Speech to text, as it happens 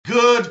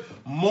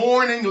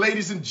morning,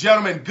 ladies and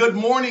gentlemen. Good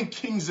morning,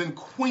 kings and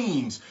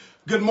queens.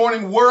 Good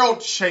morning, world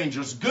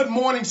changers. Good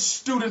morning,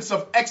 students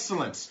of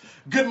excellence.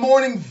 Good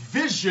morning,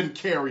 vision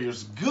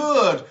carriers.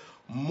 Good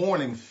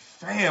morning,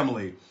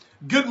 family.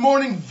 Good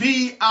morning,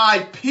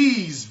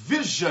 VIPs,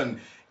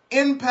 Vision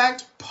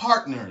Impact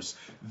Partners.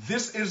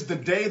 This is the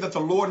day that the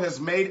Lord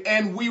has made,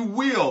 and we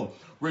will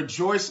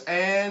rejoice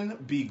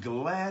and be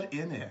glad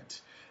in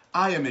it.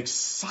 I am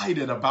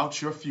excited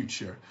about your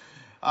future.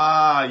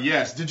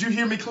 Yes. Did you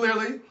hear me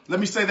clearly? Let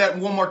me say that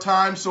one more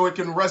time so it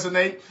can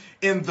resonate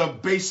in the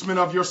basement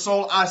of your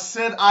soul. I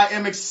said I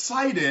am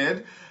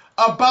excited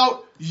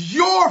about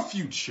your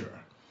future.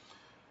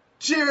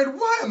 Jared,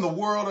 why in the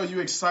world are you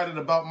excited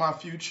about my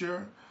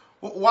future?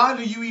 Why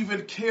do you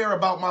even care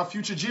about my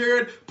future?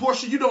 Jared,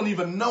 Portia, you don't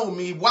even know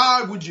me.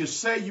 Why would you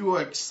say you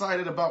are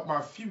excited about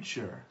my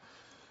future?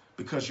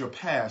 Because your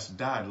past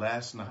died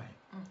last night.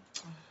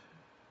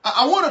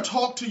 I want to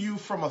talk to you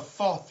from a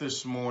thought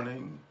this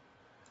morning.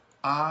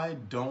 I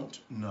don't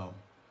know.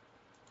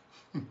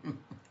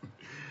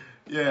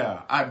 Yeah,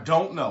 I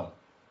don't know.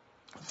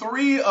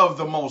 Three of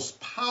the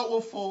most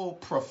powerful,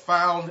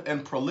 profound,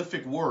 and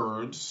prolific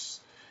words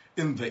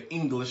in the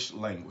English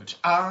language.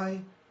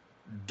 I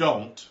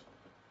don't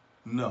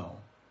know.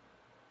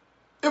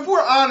 If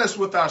we're honest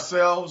with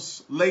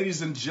ourselves,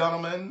 ladies and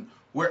gentlemen,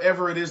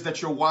 wherever it is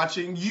that you're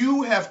watching,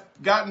 you have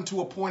gotten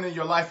to a point in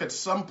your life at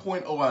some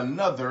point or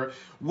another,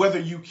 whether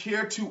you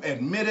care to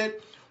admit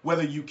it,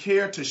 whether you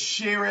care to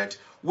share it,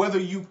 whether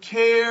you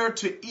care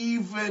to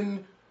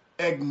even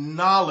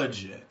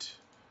acknowledge it,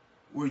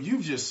 where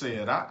you've just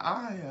said,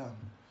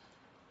 I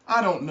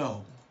don't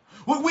know.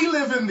 We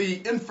live in the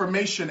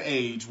information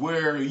age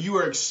where you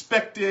are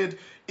expected,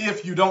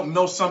 if you don't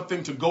know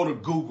something, to go to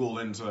Google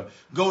and to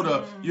go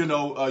to,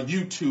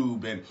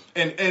 YouTube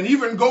and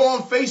even go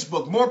on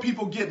Facebook. More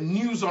people get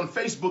news on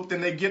Facebook than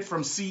they get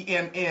from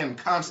CNN,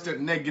 constant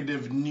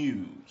negative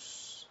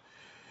news.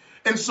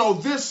 And so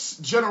this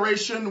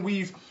generation,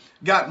 we've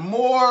got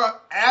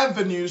more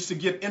avenues to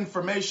get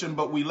information,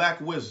 but we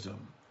lack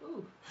wisdom.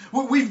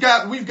 We've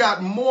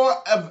got more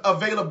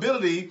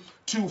availability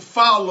to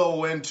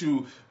follow and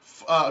to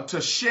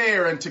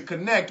share and to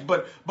connect,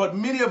 but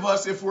many of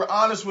us, if we're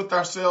honest with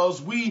ourselves,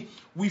 we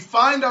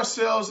find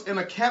ourselves in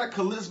a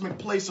cataclysmic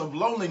place of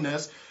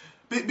loneliness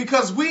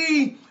because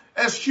we,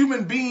 as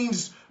human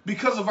beings,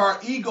 because of our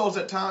egos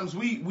at times,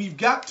 we've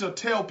got to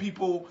tell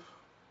people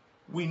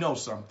we know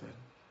something.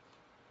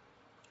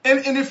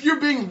 And if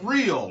you're being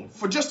real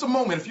for just a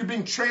moment, if you're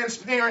being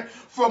transparent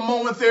for a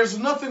moment, there's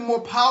nothing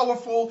more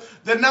powerful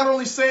than not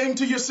only saying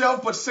to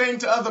yourself, but saying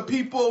to other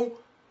people,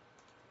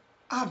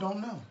 I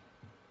don't know.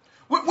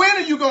 When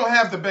are you going to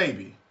have the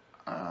baby?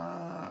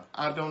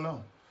 I don't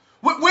know.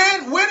 When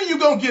are you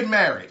going to get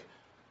married?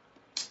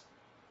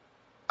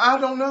 I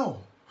don't know.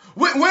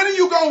 When are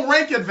you going to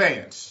rank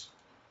advance?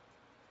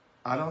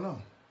 I don't know.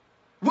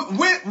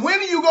 When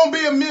are you going to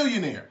be a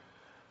millionaire?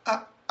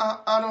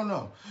 I don't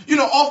know.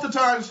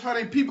 Oftentimes,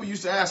 honey, people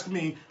used to ask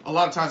me a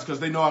lot of times because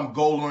they know I'm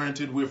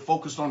goal-oriented. We're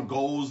focused on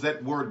goals.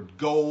 That word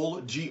goal,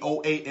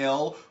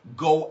 G-O-A-L,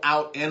 go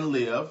out and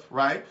live,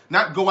 right?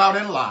 Not go out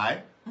and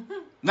lie.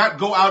 Not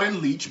go out and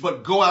leech,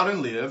 but go out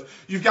and live.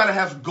 You've got to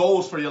have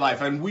goals for your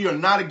life. And we are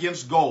not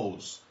against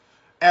goals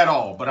at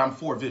all, but I'm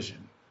for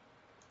vision.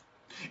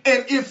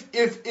 And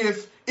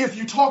if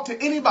you talk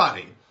to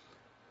anybody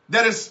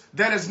that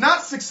is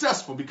not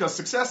successful, because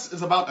success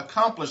is about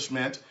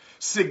accomplishment,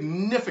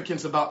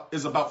 significance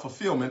is about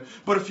fulfillment.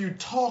 But if you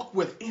talk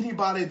with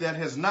anybody that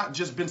has not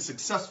just been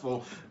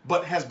successful,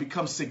 but has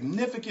become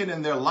significant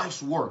in their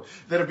life's work,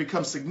 that have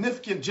become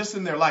significant just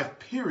in their life,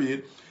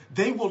 period,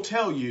 they will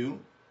tell you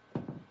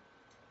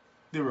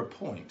there are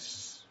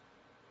points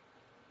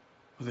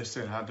where they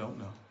said, I don't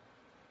know.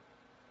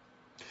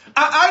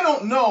 I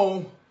don't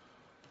know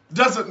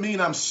doesn't mean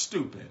I'm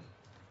stupid.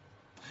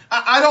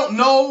 I don't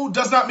know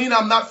does not mean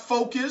I'm not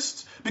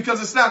focused,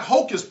 because it's not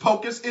hocus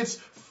pocus, it's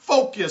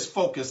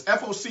focus,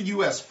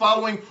 F-O-C-U-S,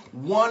 following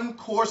one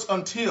course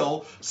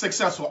until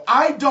successful.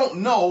 I don't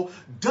know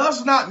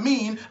does not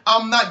mean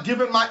I'm not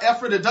giving my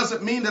effort. It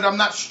doesn't mean that I'm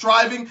not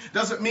striving. It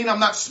doesn't mean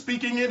I'm not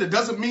speaking it. It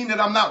doesn't mean that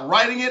I'm not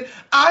writing it.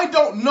 I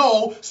don't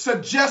know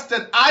suggests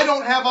that I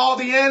don't have all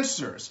the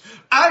answers.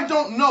 I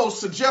don't know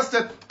suggests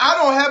that I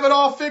don't have it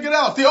all figured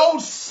out. The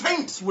old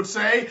saints would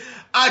say,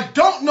 I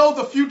don't know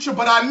the future,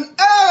 but I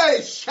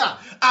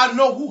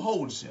know who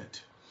holds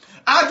it.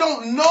 I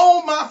don't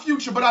know my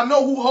future, but I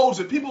know who holds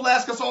it. People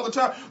ask us all the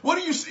time, what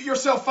do you see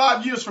yourself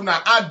 5 years from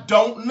now? I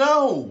don't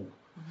know.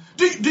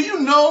 Do you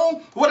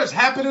know what has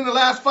happened in the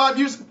last 5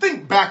 years?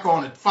 Think back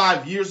on it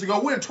 5 years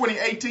ago. We're in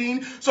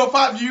 2018. So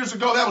 5 years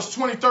ago, that was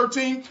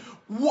 2013.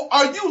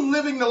 Are you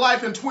living the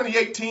life in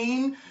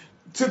 2018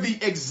 to the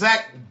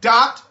exact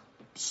dot,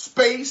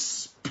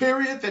 space,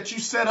 period that you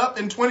set up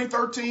in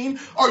 2013?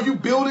 Are you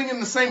building in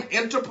the same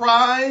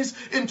enterprise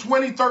in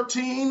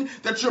 2013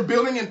 that you're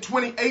building in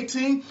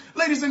 2018?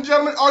 Ladies and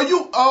gentlemen,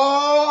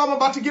 I'm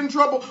about to get in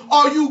trouble.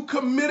 Are you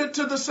committed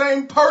to the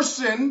same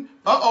person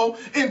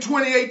In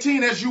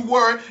 2018 as you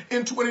were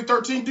in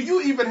 2013? Do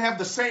you even have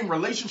the same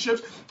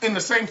relationships and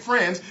the same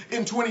friends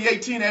in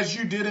 2018 as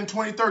you did in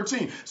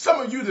 2013? Some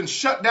of you then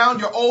shut down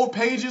your old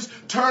pages,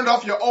 turned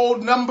off your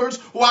old numbers.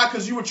 Why?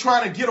 Because you were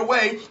trying to get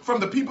away from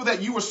the people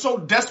that you were so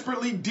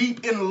desperately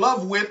deep in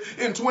love with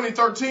in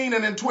 2013,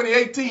 and in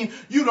 2018,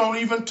 you don't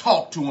even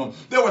talk to them.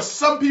 There were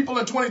some people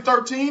in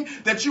 2013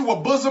 that you were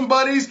bosom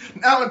buddies.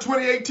 Now in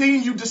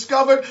 2018, you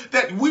discovered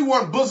that we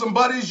weren't bosom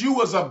buddies. You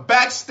was a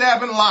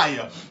backstabbing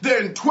liar.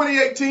 In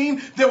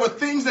 2018, there were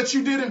things that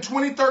you did in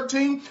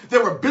 2013.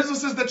 There were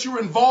businesses that you were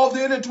involved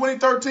in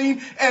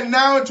 2013. And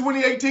now in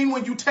 2018,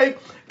 when you take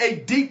a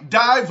deep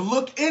dive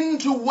look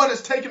into what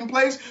has taken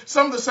place,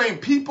 some of the same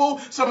people,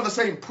 some of the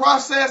same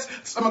process,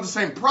 some of the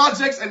same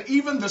projects, and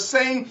even the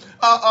same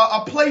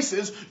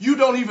places you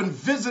don't even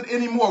visit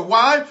anymore.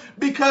 Why?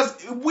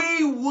 Because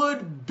we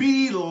would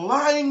be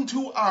lying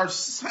to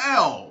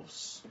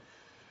ourselves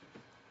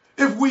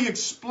if we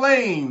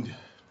explained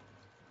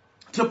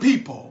to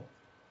people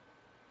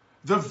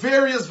the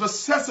various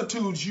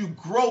vicissitudes you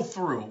grow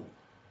through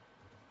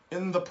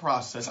in the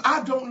process.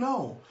 I don't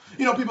know.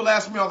 People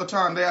ask me all the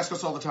time. They ask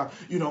us all the time.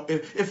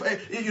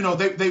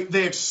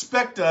 They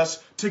expect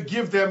us to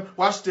give them,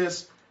 watch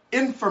this,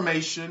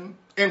 information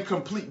and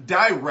complete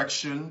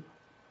direction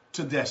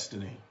to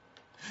destiny.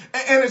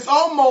 And it's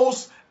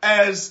almost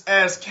as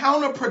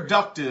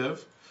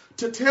counterproductive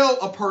to tell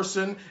a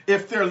person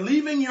if they're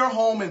leaving your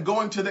home and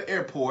going to the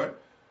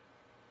airport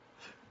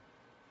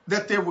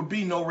that there would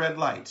be no red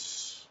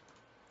lights.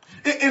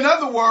 In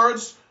other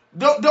words,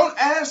 don't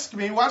ask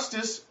me, watch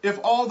this, if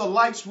all the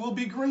lights will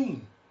be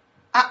green.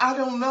 I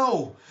don't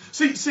know.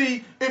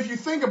 See, if you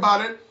think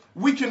about it,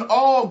 we can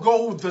all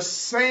go the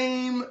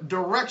same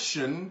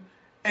direction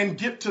and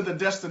get to the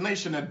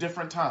destination at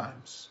different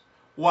times.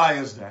 Why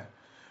is that?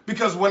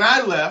 Because when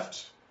I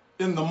left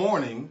in the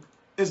morning,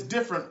 it's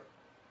different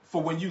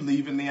for when you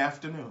leave in the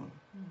afternoon.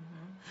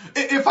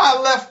 Mm-hmm. If I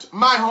left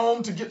my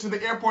home to get to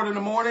the airport in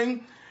the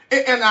morning,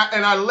 and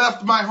I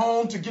left my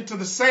home to get to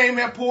the same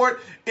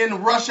airport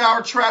in rush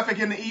hour traffic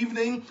in the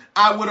evening,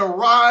 I would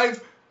arrive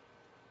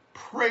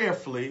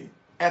prayerfully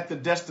at the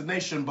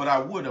destination, but I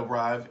would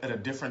arrive at a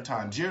different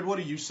time. Jared, what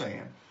are you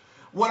saying?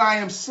 What I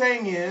am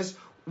saying is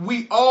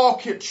we all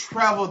could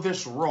travel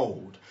this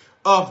road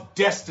of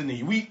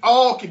destiny. We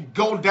all could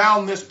go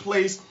down this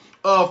place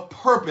of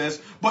purpose,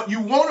 but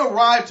you won't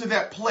arrive to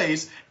that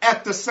place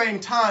at the same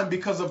time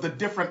because of the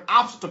different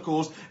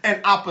obstacles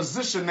and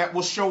opposition that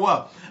will show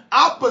up.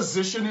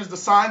 Opposition is the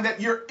sign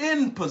that you're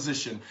in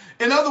position.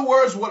 In other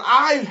words, what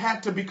I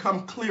had to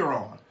become clear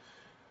on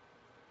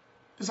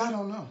is I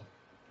don't know.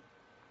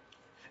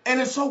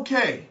 And it's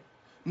okay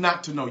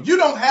not to know. You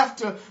don't have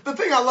to. The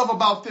thing I love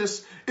about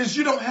this is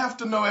you don't have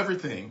to know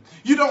everything.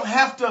 You don't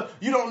have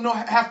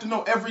to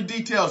know every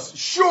detail.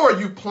 Sure,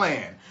 you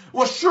plan.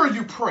 Well, sure,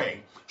 you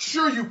pray.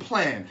 Sure, you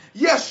plan.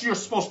 Yes, you're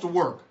supposed to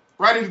work.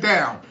 Write it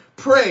down.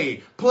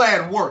 Pray,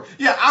 plan, work.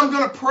 Yeah, I'm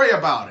going to pray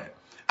about it.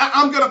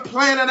 I'm going to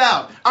plan it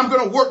out. I'm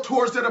going to work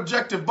towards that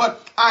objective.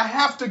 But I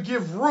have to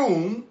give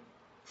room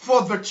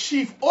for the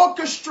chief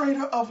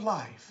orchestrator of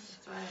life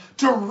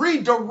to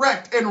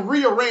redirect and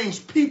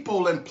rearrange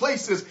people and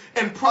places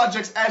and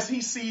projects as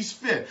he sees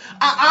fit.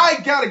 I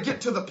got to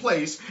get to the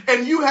place,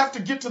 and you have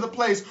to get to the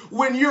place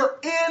when you're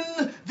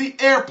in the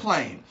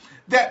airplane,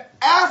 that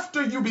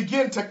after you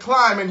begin to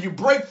climb and you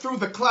break through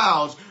the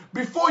clouds,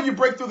 before you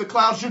break through the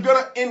clouds, you're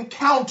going to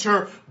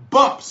encounter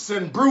bumps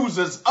and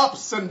bruises,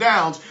 ups and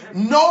downs.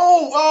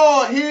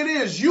 Here it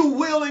is. You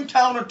will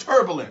encounter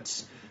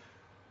turbulence.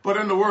 But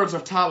in the words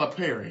of Tyler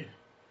Perry,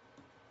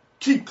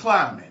 keep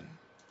climbing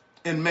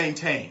and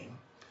maintain.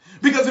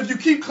 Because if you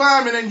keep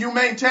climbing and you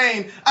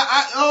maintain,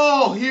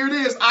 here it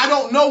is. I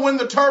don't know when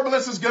the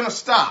turbulence is going to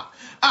stop.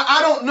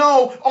 I don't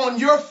know on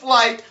your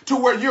flight to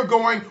where you're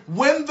going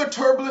when the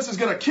turbulence is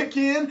going to kick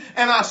in,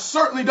 and I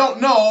certainly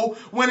don't know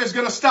when it's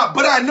going to stop.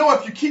 But I know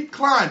if you keep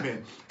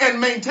climbing and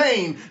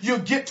maintain, you'll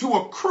get to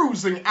a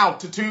cruising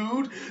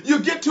altitude. You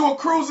get to a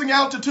cruising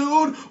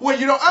altitude where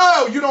you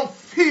don't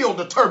feel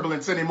the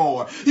turbulence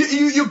anymore.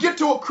 You get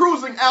to a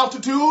cruising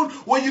altitude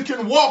where you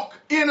can walk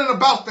in and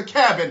about the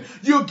cabin.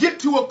 You'll get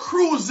to a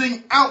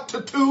cruising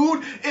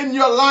altitude in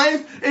your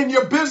life, in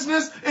your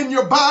business, in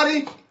your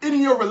body, in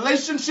your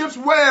relationships,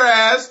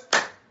 whereas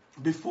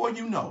before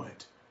you know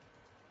it,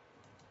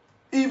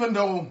 even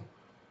though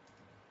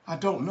I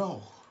don't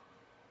know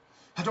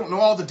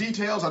all the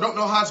details. I don't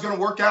know how it's going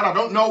to work out. I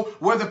don't know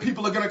where the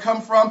people are going to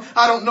come from.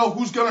 I don't know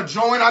who's going to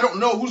join. I don't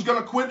know who's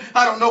going to quit.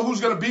 I don't know who's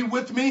going to be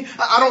with me.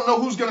 I don't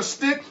know who's going to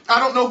stick. I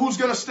don't know who's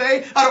going to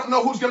stay. I don't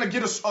know who's going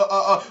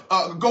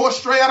to go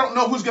astray. I don't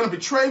know who's going to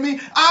betray me.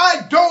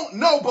 I don't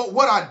know, but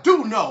what I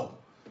do know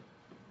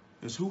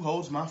is who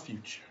holds my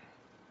future.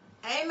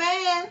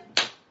 Amen.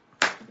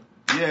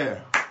 Yeah.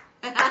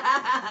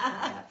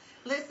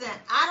 Listen,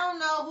 I don't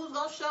know who's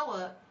going to show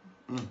up.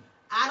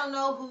 I don't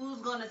know who's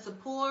going to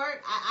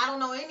support. I don't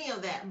know any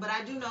of that, but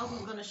I do know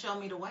who's going to show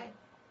me the way.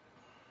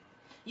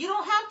 You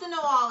don't have to know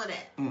all of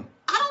that. I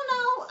don't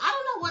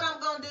know what I'm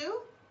going to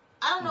do.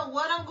 I don't know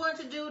what I'm going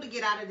to do to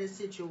get out of this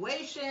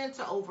situation,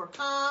 to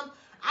overcome.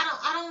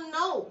 I don't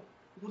know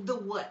the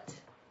what.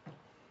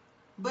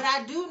 But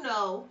I do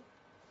know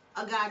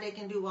a God that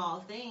can do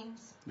all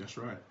things. That's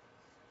right.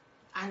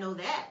 I know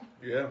that.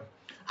 Yeah.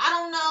 I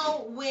don't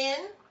know when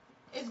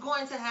it's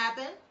going to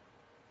happen.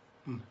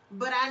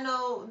 But I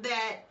know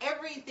that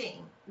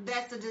everything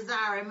that's a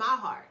desire in my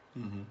heart,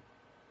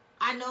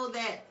 I know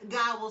that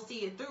God will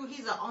see it through.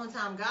 He's an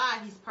on-time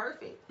God. He's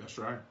perfect. That's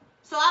right.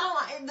 So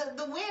I don't.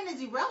 The when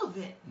is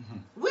irrelevant.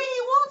 When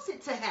He wants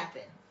it to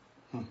happen,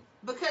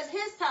 because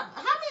His time.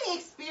 How many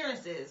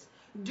experiences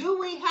do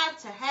we have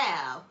to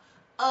have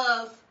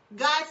of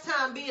God's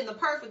time being the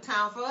perfect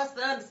time for us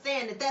to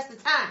understand that that's the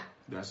time?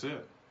 That's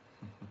it.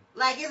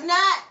 Like it's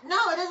not. No,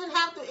 it doesn't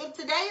have to. If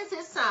today is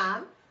His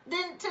time,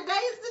 then today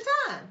is the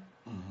time.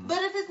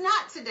 But if it's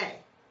not today,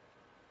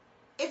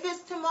 if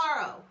it's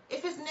tomorrow,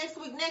 if it's next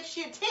week, next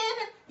year,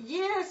 10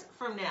 years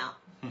from now,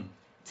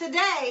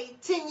 today,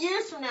 10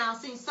 years from now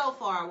seems so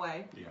far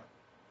away. Yeah.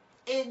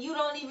 And you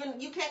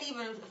can't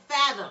even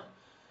fathom,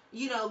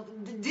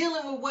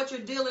 dealing with what you're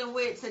dealing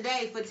with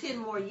today for 10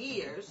 more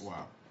years.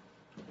 Wow.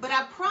 But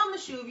I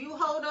promise you, if you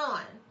hold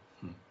on,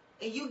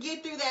 and you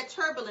get through that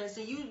turbulence,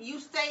 and you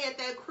stay at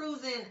that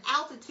cruising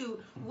altitude,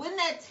 when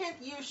that 10th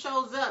year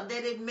shows up,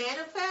 that it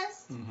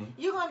manifests,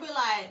 you're going to be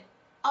like,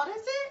 oh,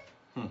 that's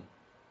it?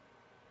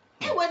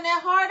 It wasn't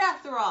that hard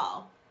after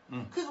all.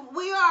 Because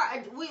we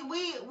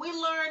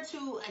learn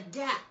to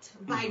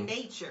adapt by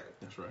nature.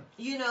 That's right.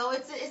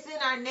 It's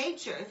in our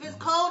nature. If it's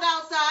cold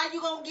outside,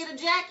 you're going to get a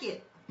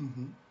jacket.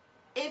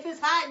 If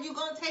it's hot, you're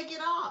going to take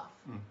it off.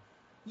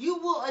 You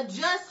will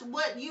adjust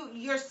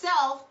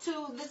yourself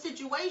to the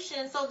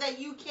situation so that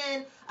you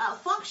can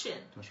function.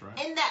 That's right.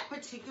 In that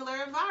particular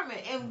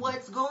environment and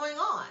what's going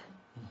on.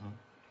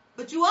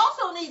 But you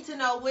also need to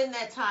know when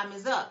that time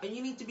is up, and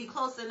you need to be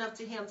close enough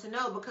to Him to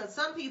know, because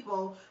some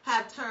people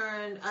have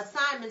turned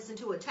assignments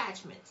into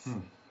attachments.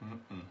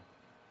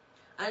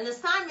 An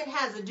assignment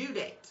has a due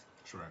date.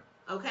 That's right.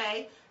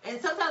 Okay?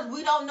 And sometimes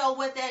we don't know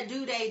what that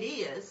due date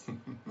is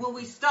when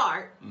we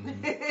start.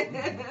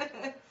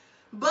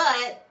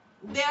 But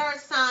there are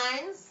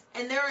signs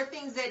and there are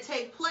things that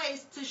take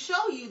place to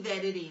show you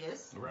that it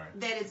is,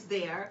 that it's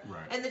there.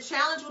 Right. And the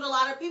challenge with a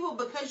lot of people,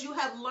 because you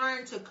have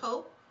learned to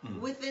cope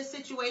with this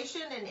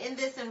situation and in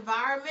this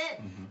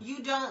environment,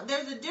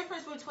 there's a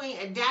difference between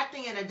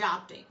adapting and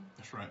adopting.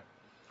 That's right.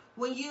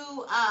 When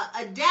you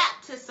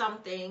adapt to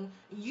something,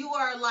 you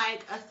are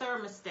like a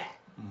thermostat.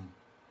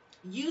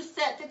 You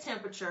set the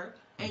temperature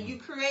and you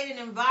create an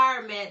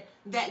environment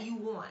that you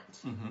want.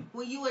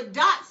 When you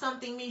adopt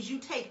something, means you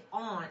take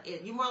on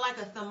it. You're more like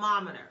a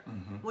thermometer.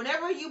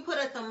 Whenever you put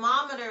a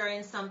thermometer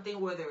in something,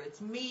 whether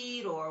it's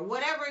meat or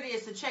whatever it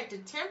is to check the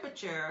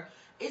temperature,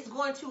 it's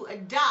going to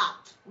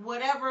adopt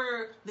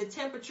whatever the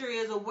temperature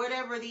is or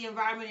whatever the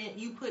environment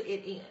you put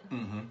it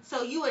in.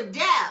 So you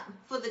adapt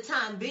for the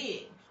time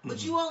being.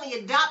 But you only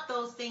adopt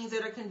those things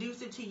that are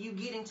conducive to you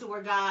getting to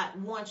where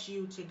God wants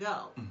you to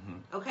go.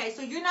 Okay,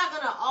 so you're not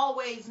going to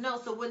always know.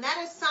 So when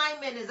that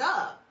assignment is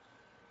up,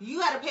 you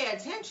got to pay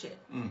attention.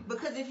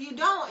 Because if you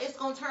don't, it's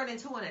going to turn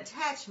into an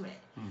attachment.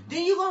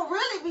 Then you're going to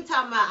really be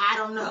talking about, I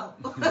don't know.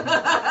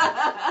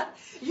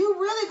 You're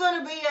really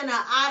going to be in an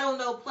I don't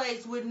know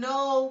place with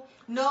no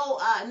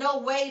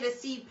way to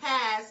see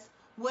past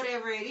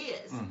whatever it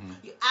is.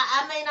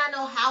 I may not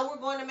know how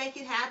we're going to make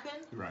it happen.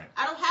 Right.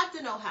 I don't have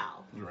to know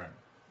how. Right.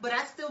 But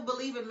I still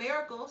believe in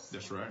miracles.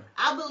 That's right.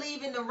 I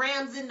believe in the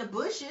rams in the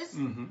bushes.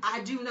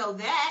 I do know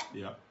that.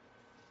 Yeah.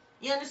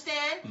 You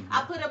understand?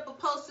 I put up a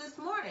post this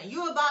morning.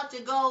 You're about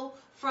to go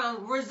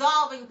from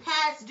resolving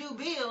past due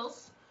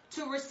bills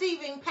to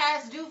receiving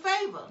past due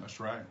favor. That's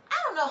right. I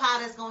don't know how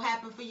that's going to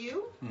happen for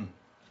you. I don't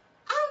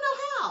know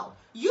how.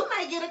 You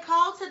may get a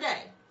call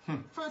today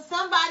from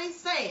somebody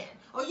saying,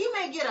 or you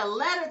may get a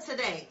letter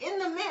today in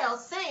the mail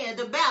saying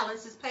the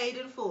balance is paid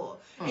in full.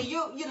 And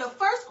the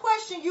first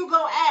question you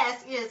go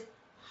ask is,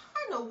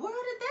 how in the world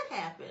did that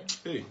happen?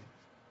 Hey.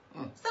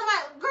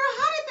 Somebody, girl,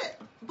 how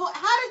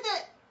did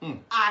that?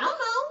 I don't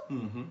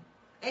know.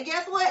 And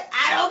guess what?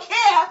 I don't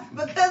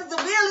care, because the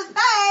bill is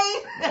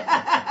paid.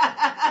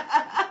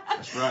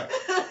 That's right.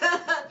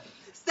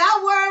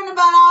 Stop worrying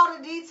about all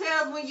the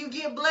details when you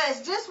get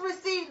blessed. Just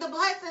receive the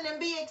blessing and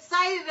be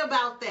excited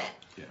about that.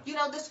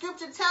 Yeah. The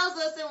scripture tells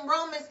us in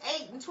Romans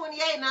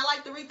 8:28, and I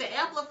like to read the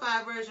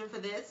Amplified version for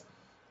this.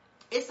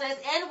 It says,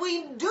 and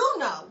we do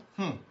know.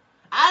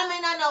 I may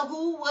not know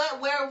who,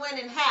 what, where, when,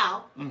 and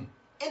how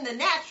in the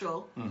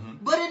natural,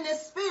 but in the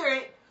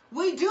spirit,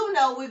 we do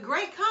know with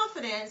great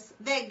confidence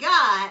that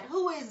God,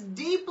 who is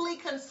deeply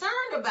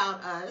concerned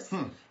about us,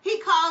 He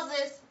calls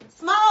us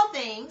small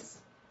things,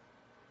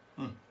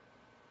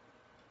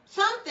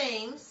 some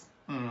things,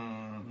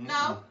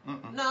 no,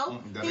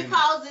 He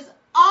calls us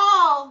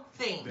all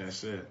things.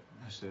 That's it.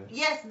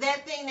 Yes,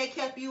 that thing that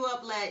kept you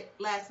up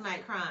last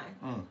night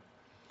crying.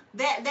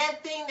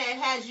 That thing that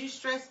has you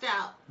stressed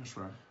out. That's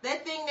right.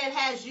 That thing that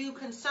has you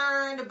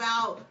concerned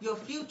about your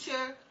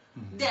future.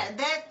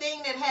 That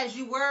thing that has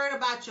you worried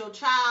about your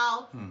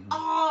child.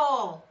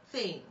 All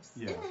things.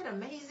 Yeah. Isn't that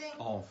amazing?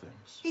 All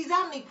things. He's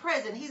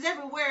omnipresent. He's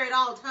everywhere at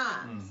all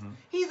times. Mm-hmm.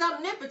 He's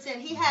omnipotent.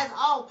 He has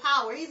all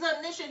power. He's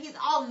omniscient. He's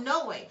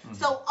all-knowing. Mm-hmm.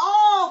 So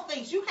all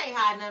things, you can't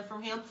hide nothing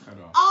from him. At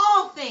all.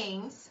 All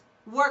things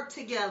work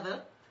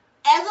together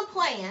as a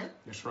plan.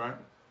 That's right.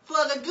 For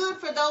the good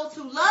for those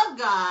who love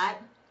God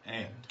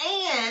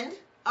and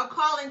are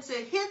calling to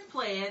his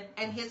plan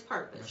and his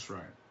purpose. That's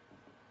right.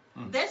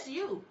 That's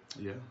you.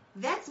 Yeah.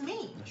 That's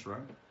me. That's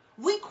right.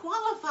 We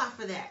qualify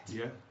for that.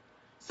 Yeah.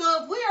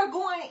 So if we are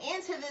going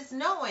into this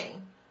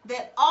knowing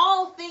that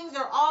all things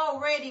are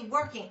already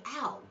working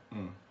out,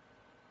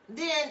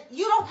 then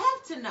you don't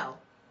have to know.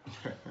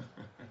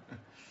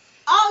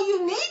 All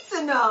you need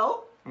to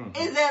know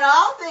is that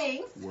all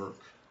things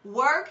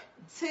work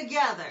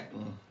together.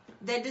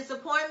 That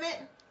disappointment,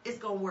 it's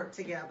going to work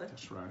together.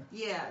 That's right.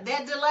 Yeah.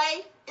 That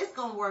delay, it's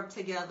going to work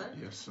together.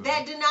 Yes, sir.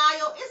 That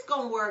denial, it's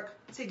going to work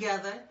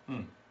together.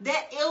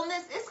 That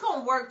illness, it's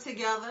going to work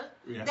together.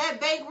 Yeah.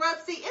 That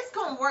bankruptcy, it's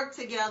going to work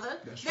together.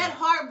 That's that right.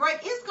 heartbreak,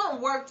 it's going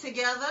to work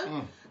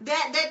together.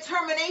 That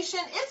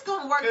termination, it's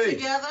going to work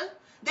together.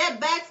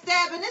 That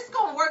backstabbing, it's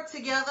going to work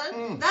together.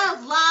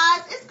 Those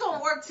lies, it's going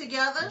to work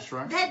together. That's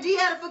right. That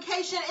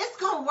de-edification, it's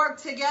going to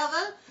work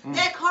together.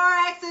 That car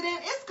accident,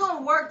 it's going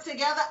to work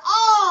together.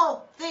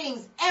 All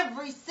things,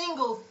 every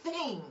single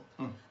thing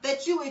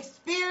that you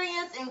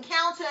experience,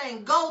 encounter,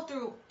 and go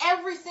through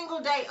every single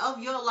day of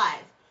your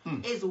life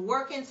is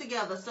working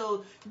together.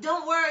 So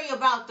don't worry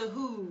about the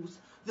who's,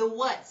 the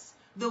what's,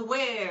 the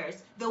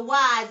where's, the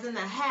why's, and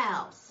the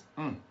how's.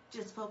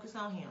 Just focus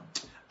on him.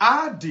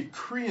 I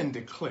decree and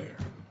declare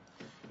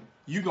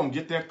you're going to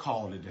get that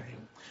call today.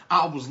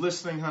 I was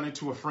listening, honey,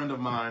 to a friend of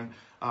mine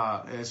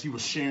as he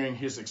was sharing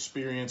his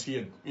experience. He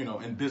had,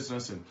 in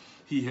business, and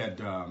he had,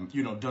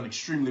 done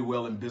extremely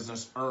well in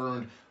business,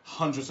 earned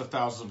hundreds of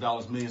thousands of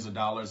dollars, millions of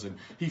dollars, and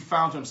he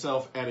found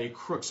himself at a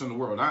crux in the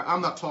world.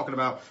 I'm not talking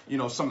about,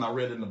 something I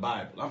read in the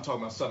Bible. I'm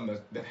talking about something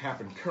that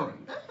happened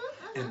currently.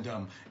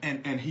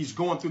 And he's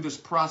going through this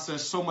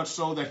process, so much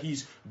so that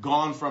he's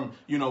gone from,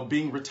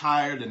 being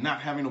retired and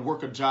not having to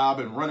work a job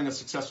and running a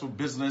successful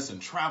business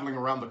and traveling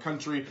around the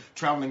country,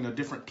 traveling to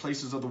different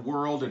places of the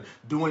world and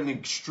doing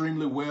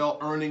extremely well,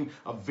 earning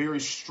a very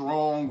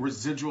strong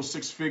residual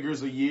 6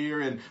 figures a year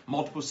and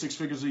multiple 6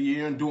 figures a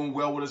year and doing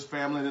well with his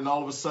family. And then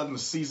all of a sudden the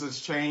seasons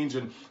change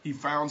and he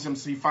finds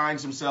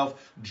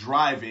himself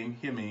driving,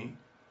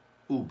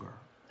 Uber.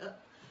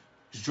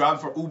 He's driving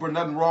for Uber.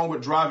 Nothing wrong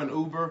with driving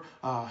Uber.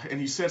 And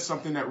he said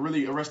something that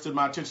really arrested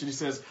my attention. He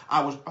says,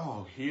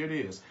 here it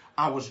is.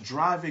 I was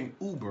driving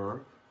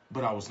Uber,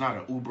 but I was not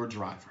an Uber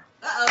driver.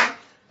 Uh-oh.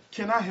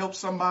 Can I help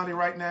somebody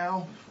right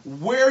now?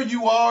 Where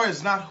you are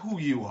is not who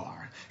you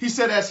are. He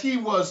said as he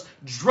was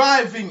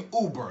driving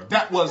Uber,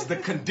 that was the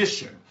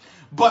condition.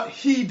 But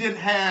he didn't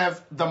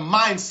have the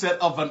mindset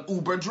of an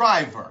Uber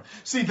driver.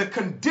 See, the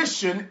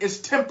condition is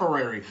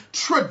temporary.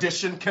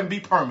 Tradition can be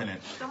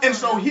permanent. And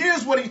so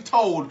here's what he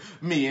told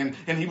me, and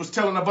he was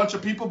telling a bunch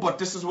of people, but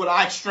this is what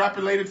I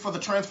extrapolated for the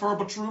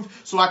transferable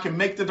truth so I can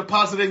make the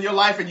deposit in your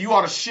life, and you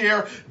ought to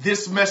share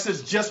this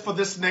message just for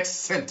this next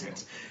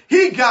sentence.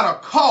 He got a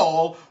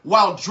call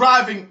while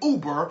driving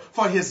Uber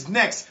for his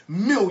next $1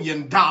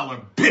 million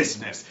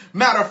business.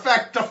 Matter of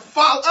fact,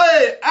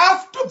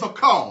 after the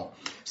call,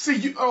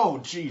 see,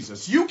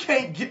 Jesus, you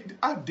can't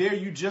I dare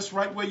you just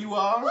right where you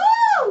are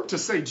to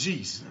say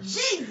Jesus.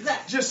 Jesus.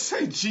 Just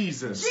say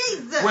Jesus.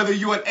 Jesus. Whether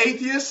you're an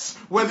atheist,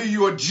 whether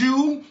you're a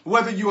Jew,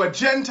 whether you're a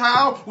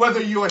Gentile,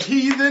 whether you're a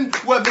heathen,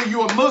 whether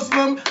you're a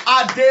Muslim,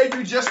 I dare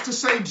you just to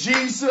say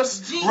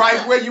Jesus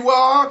right where you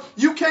are.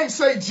 You can't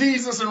say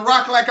Jesus and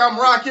rock like I'm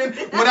rocking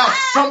without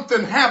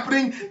something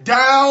happening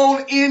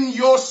down in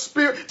your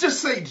spirit.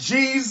 Just say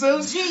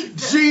Jesus.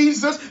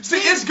 Jesus. See,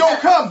 it's going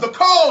to come. The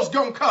call's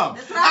going to come.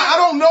 That's right. I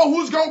don't know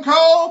who's going to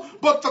call,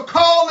 but the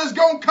call is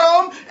going to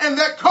come, and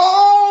that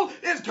call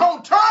is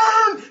going to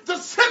turn the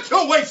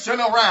situation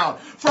around.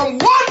 From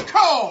one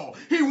call,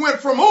 he went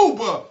from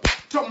Uber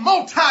to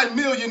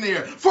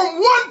multi-millionaire.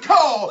 From one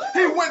call,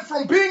 he went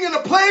from being in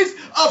a place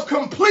of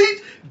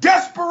complete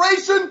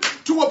desperation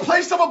to a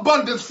place of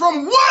abundance.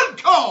 From one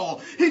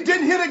call, he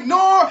didn't hit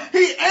ignore.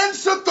 He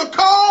answered the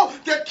call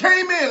that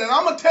came in. And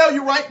I'm going to tell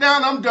you right now,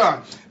 and I'm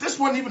done. This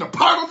wasn't even a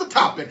part of the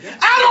topic.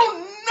 I don't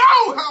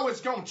know how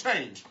it's going to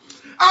change.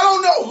 I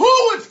don't know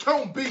who it's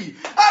going to be.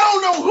 I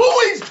don't know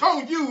who he's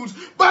going to use,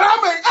 but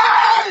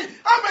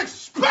I'm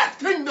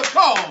expecting the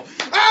call.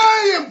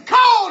 I am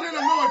called and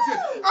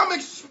anointed. I'm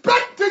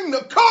expecting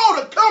the call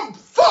to come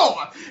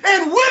forth.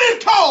 And when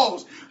it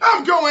calls,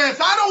 I'm going to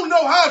answer. I don't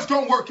know how it's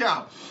going to work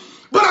out,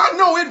 but I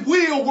know it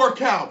will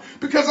work out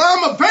because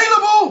I'm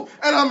available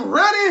and I'm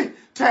ready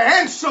to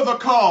answer the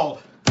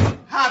call.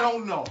 I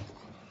don't know.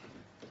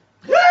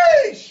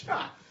 Yeesh.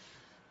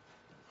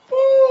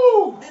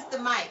 Woo. This the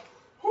mic.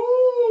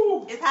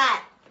 Ooh. It's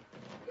hot.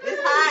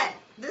 It's hot.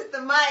 This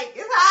the mic.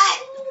 It's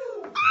hot.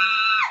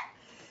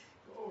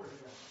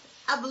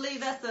 I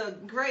believe that's a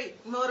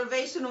great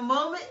motivational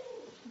moment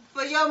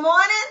for your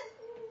morning.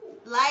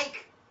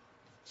 Like,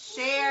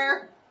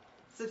 share,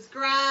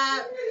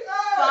 subscribe,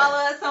 follow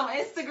us on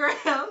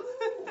Instagram.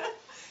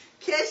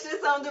 Catch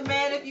this on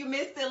demand if you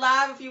missed it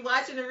live. If you're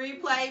watching the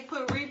replay,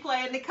 put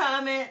replay in the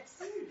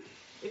comments.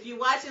 If you're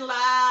watching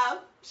live,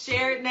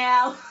 share it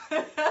now.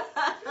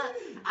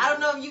 I don't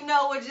know if you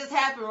know what just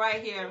happened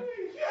right here,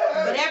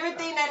 but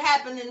everything that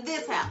happened in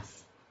this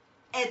house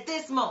at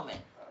this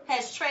moment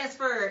has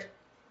transferred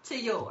to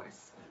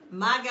yours.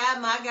 My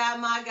God, my God,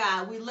 my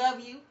God. We love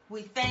you.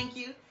 We thank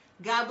you.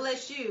 God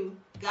bless you.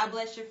 God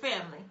bless your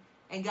family.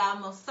 And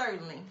God most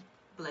certainly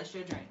bless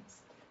your dreams.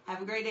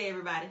 Have a great day,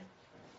 everybody.